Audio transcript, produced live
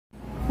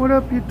What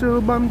up,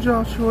 YouTube? I'm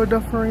Joshua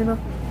Dufurrena.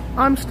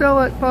 I'm still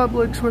at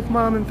Publix with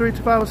Mom in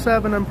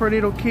 32507 on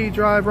Perdido Key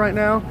Drive right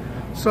now.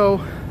 So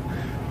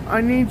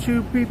I need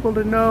you people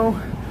to know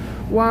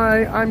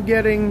why I'm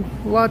getting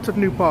lots of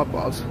new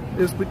pawpaws.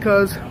 Is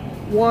because,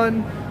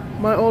 one,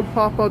 my old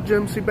pawpaw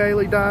Jim C.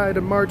 Bailey died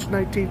on March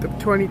 19th of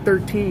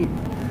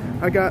 2013.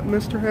 I got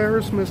Mr.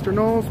 Harris, Mr.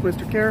 Knowles,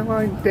 Mr.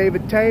 Caroline,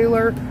 David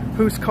Taylor,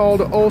 who's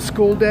called Old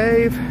School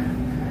Dave,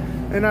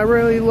 and I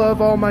really love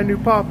all my new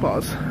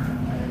pawpaws.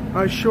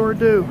 I sure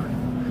do.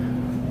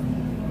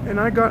 And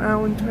I got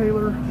Alan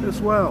Taylor as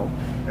well.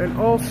 And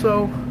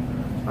also,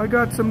 I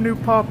got some new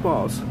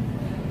pawpaws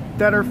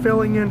that are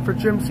filling in for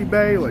Jim C.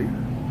 Bailey.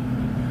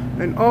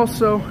 And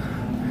also,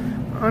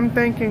 I'm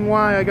thinking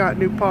why I got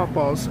new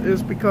pawpaws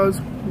is because,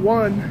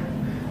 one,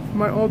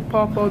 my old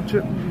pawpaw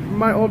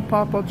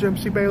Jim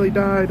C. Bailey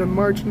died on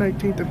March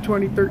 19th of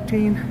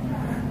 2013,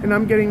 and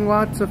I'm getting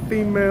lots of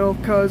female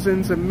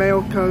cousins and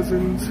male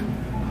cousins,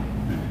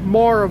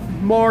 more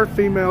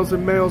females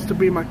and males to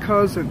be my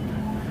cousin.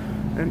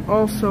 And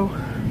also,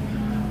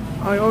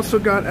 I also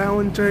got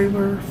Alan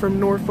Taylor from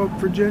Norfolk,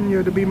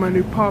 Virginia to be my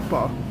new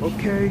pawpaw,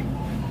 okay?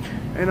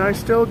 And I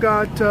still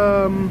got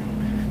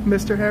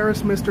Mr.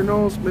 Harris, Mr.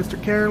 Knowles,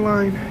 Mr.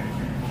 Caroline,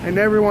 and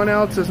everyone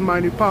else is my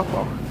new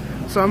pawpaw.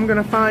 So I'm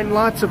gonna find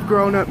lots of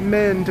grown-up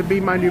men to be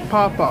my new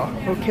pawpaw,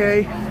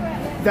 okay?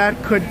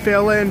 That could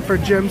fill in for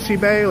Jim C.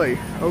 Bailey,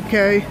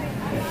 okay?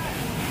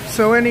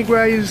 So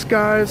anyways,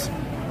 guys,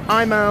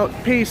 I'm out.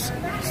 Peace.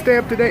 Stay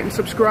up to date and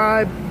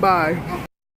subscribe. Bye.